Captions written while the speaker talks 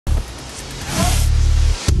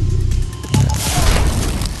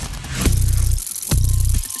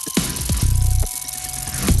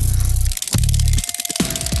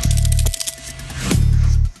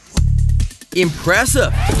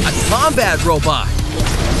Impressive! A combat robot!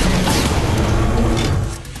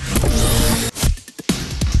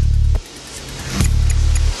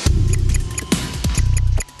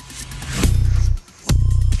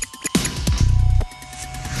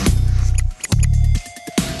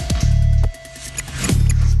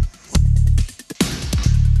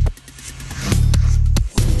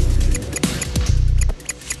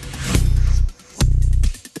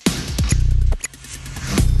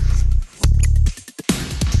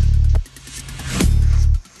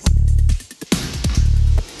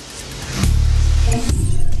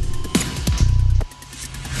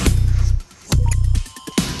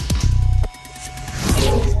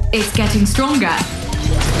 It's getting stronger.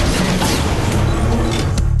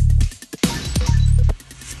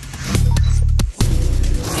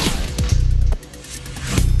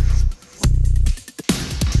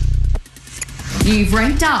 You've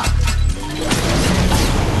ranked up.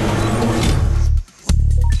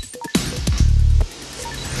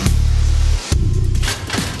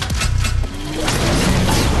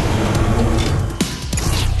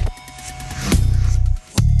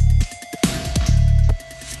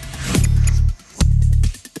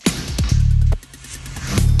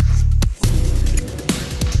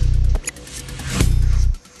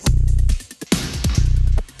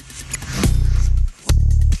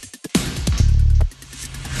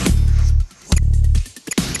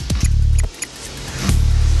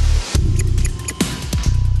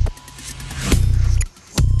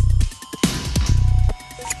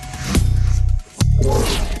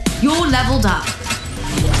 You're leveled up.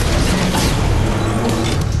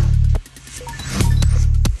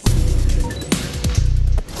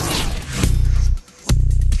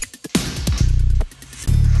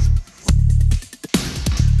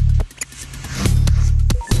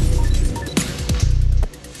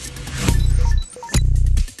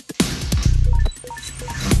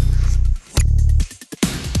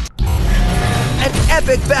 An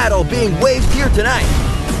epic battle being waged here tonight.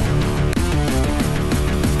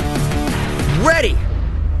 Ready!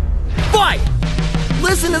 Fight!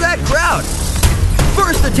 Listen to that crowd!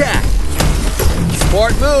 First attack!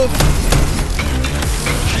 Smart move!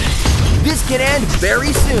 This can end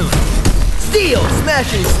very soon. Steel!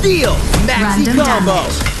 Smashing steel! Maxi Random combo!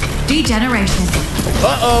 damage. Degeneration.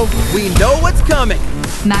 Uh-oh! We know what's coming!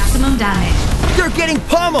 Maximum damage. You're getting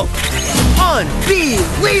pummeled!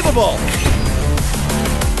 Unbelievable!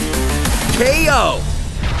 KO!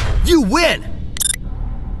 You win!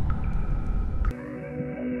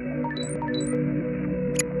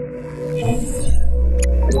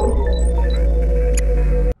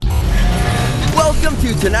 Welcome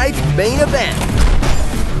to tonight's main event.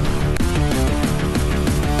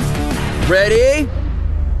 Ready?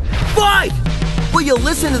 Fight! Will you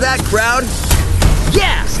listen to that crowd?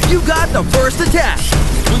 Yeah, you got the first attack.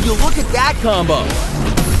 Will you look at that combo?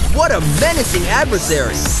 What a menacing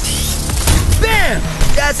adversary. Bam!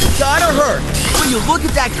 That's gotta hurt. Will you look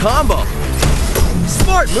at that combo?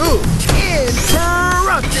 Smart move.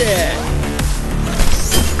 Interrupted.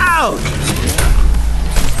 Ouch!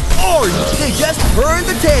 Or they just turned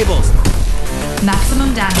the tables.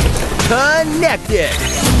 Maximum damage. Connected.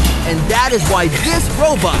 And that is why this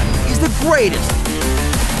robot is the greatest.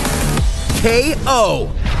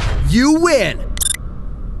 KO. You win.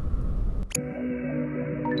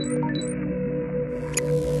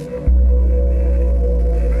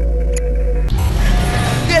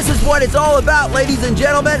 This is what it's all about, ladies and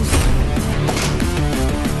gentlemen.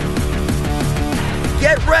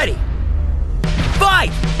 Get ready.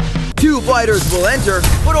 Fight! 2 fighters will enter,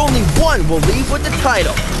 but only one will leave with the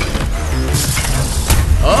title.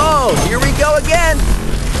 Oh, here we go again.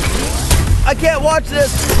 I can't watch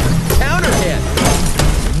this. Counter hit.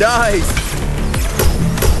 Nice.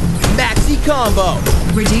 Maxi combo.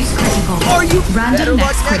 Reduce critical. Are you Random better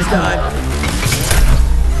luck next next critical. time?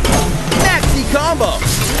 Maxi combo.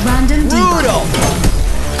 Random Brutal. debuff.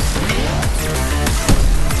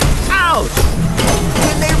 Ouch.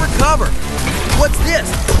 Can they recover? What's this?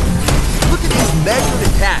 Look at these measured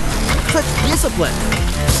attacks. Such discipline.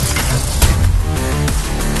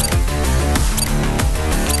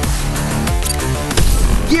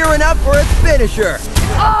 Gearing up for its finisher.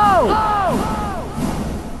 Oh!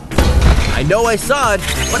 I know I saw it,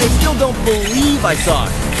 but I still don't believe I saw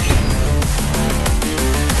it.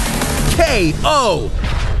 KO!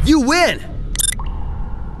 You win!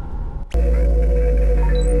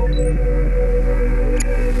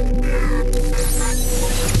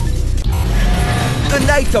 The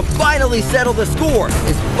night to finally settle the score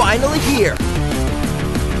is finally here.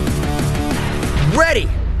 Ready?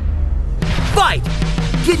 Fight!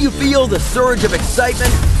 Can you feel the surge of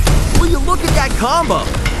excitement? Will you look at that combo?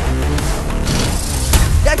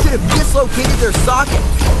 That could have dislocated their socket.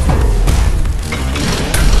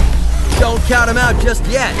 Don't count him out just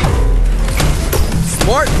yet.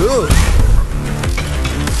 Smart move.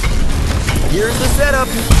 Here's the setup.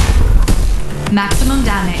 Maximum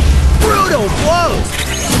damage. Brutal blows.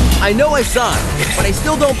 I know I saw it, but I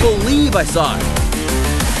still don't believe I saw it.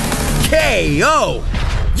 KO.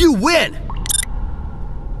 You win.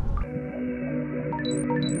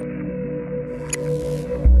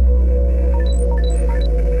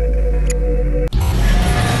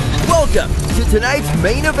 Welcome to tonight's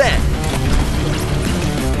main event.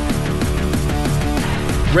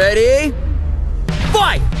 Ready?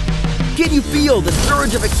 Fight! Can you feel the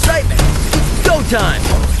surge of excitement? It's go time!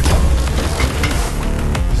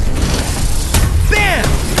 Bam!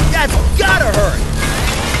 That's gotta hurt!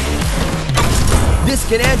 This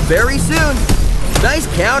can end very soon. Nice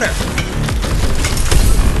counter.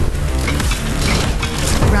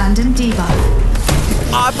 Random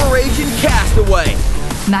debuff. Operation Castaway.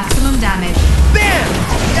 Maximum damage. Bam!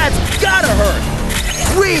 That's gotta hurt!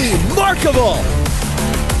 Remarkable!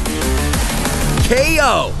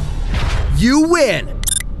 KO! You win!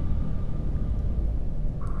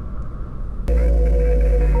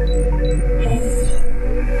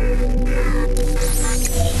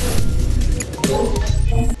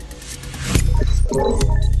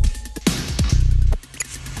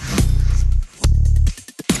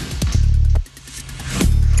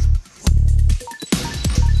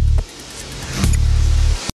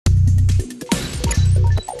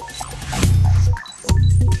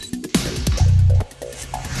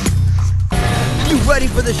 Ready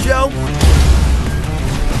for the show?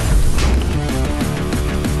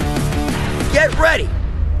 Get ready!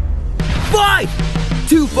 Fight!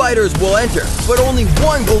 2 fighters will enter, but only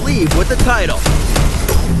one will leave with the title.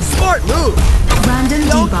 Smart move! Random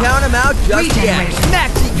Don't debuff. count him out just yet. Regeneration.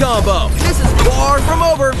 Maxi combo! This is far from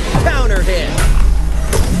over. Counter hit!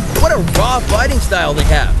 What a raw fighting style they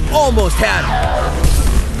have. Almost had him.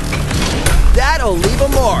 That'll leave a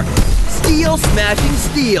mark. Steel smashing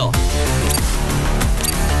steel.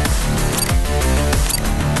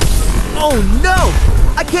 Oh no!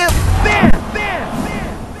 I can't. Bam! Bam!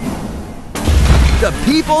 Bam! The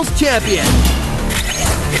People's Champion.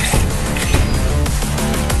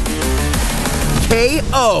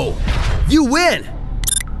 KO. You win.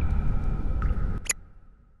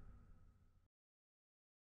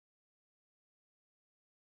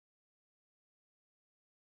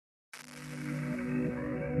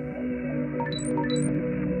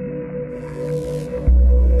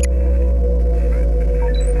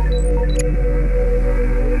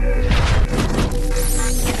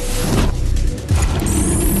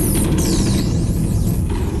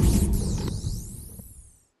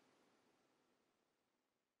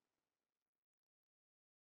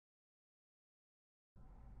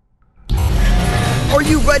 Are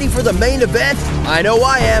you ready for the main event? I know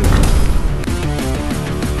I am.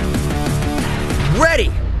 Ready!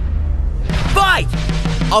 Fight!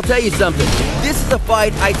 I'll tell you something. This is a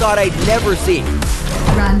fight I thought I'd never see.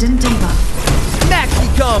 Random debuff. Maxi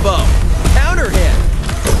combo! Counter hit!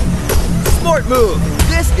 Smart move!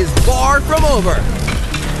 This is far from over!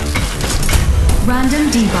 Random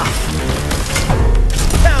debuff.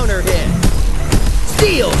 Counter hit!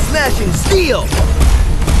 Steel smashing steel!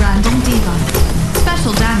 Random debuff.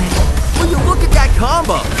 Special damage. Will you look at that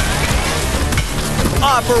combo?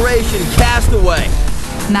 Operation Castaway!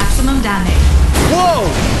 Maximum damage. Whoa!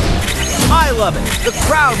 I love it! The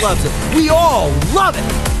crowd loves it! We all love it!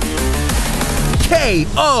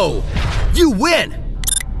 KO! You win!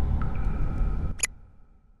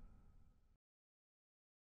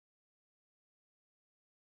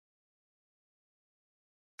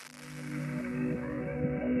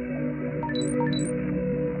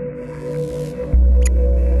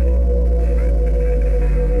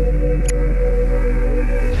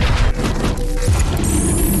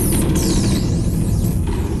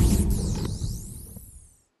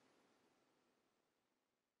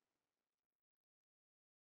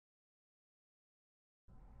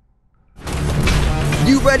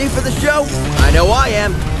 You ready for the show? I know I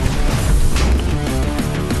am.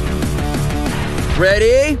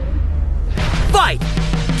 Ready? Fight!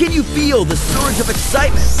 Can you feel the surge of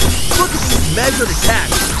excitement? Look at these measured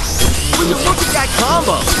attacks. Will you look at that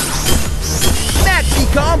combo? Maxi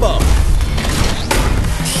combo!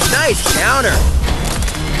 Nice counter!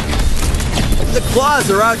 The claws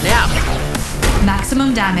are out now.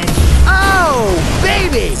 Maximum damage. Oh,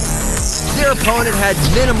 baby! Their opponent had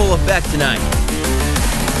minimal effect tonight.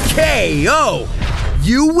 KO!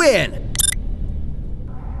 You win!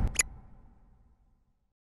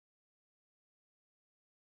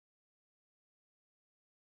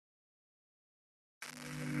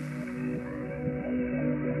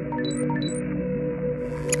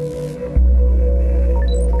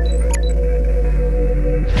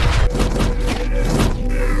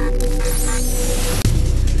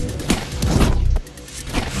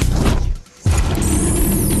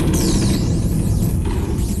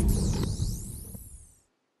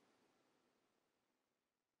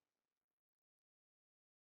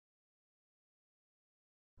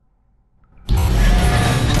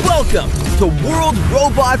 Welcome to World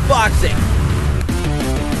Robot Boxing.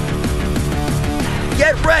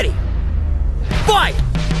 Get ready. Fight!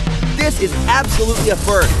 This is absolutely a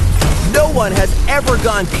first. No one has ever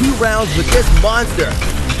gone 2 rounds with this monster.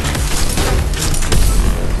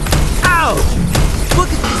 Ouch! Look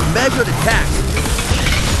at these measured attacks.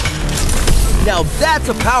 Now that's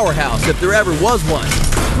a powerhouse if there ever was one.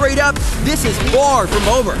 Straight up, this is far from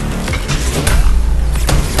over.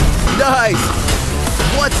 Nice!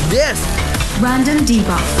 What's this? Random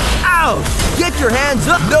debuff. Ouch! Get your hands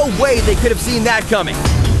up! No way they could have seen that coming.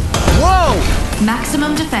 Whoa!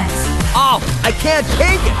 Maximum defense. Oh, I can't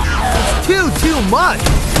take it! It's too much!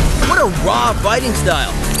 What a raw fighting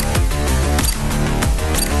style.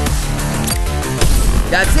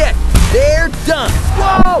 That's it! They're done!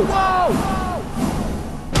 Whoa! Whoa!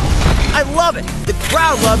 I love it! The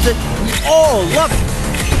crowd loves it! We all love it!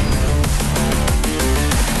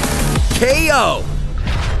 KO!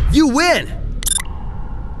 You win!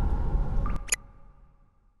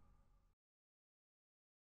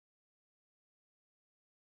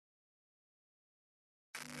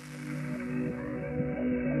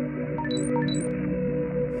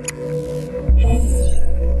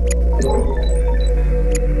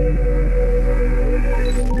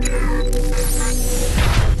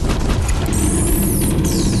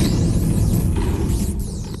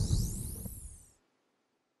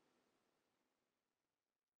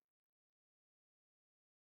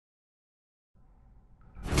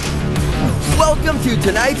 Welcome to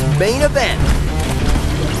tonight's main event.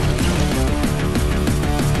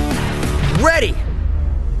 Ready?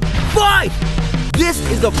 Fight! This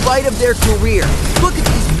is the fight of their career. Look at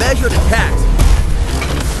these measured attacks.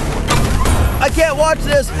 I can't watch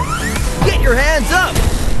this. Get your hands up.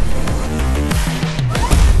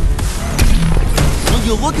 Will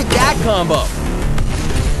you look at that combo?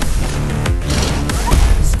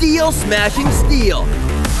 Steel smashing steel.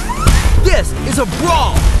 This is a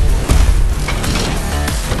brawl.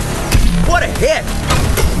 What a hit!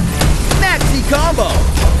 Maxi combo!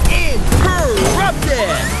 Interrupted!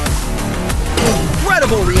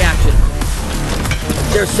 Incredible reaction!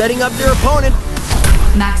 They're setting up their opponent.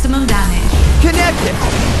 Maximum damage. Connected!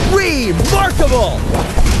 Remarkable!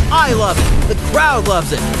 I love it. The crowd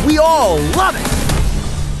loves it. We all love it.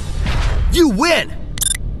 You win!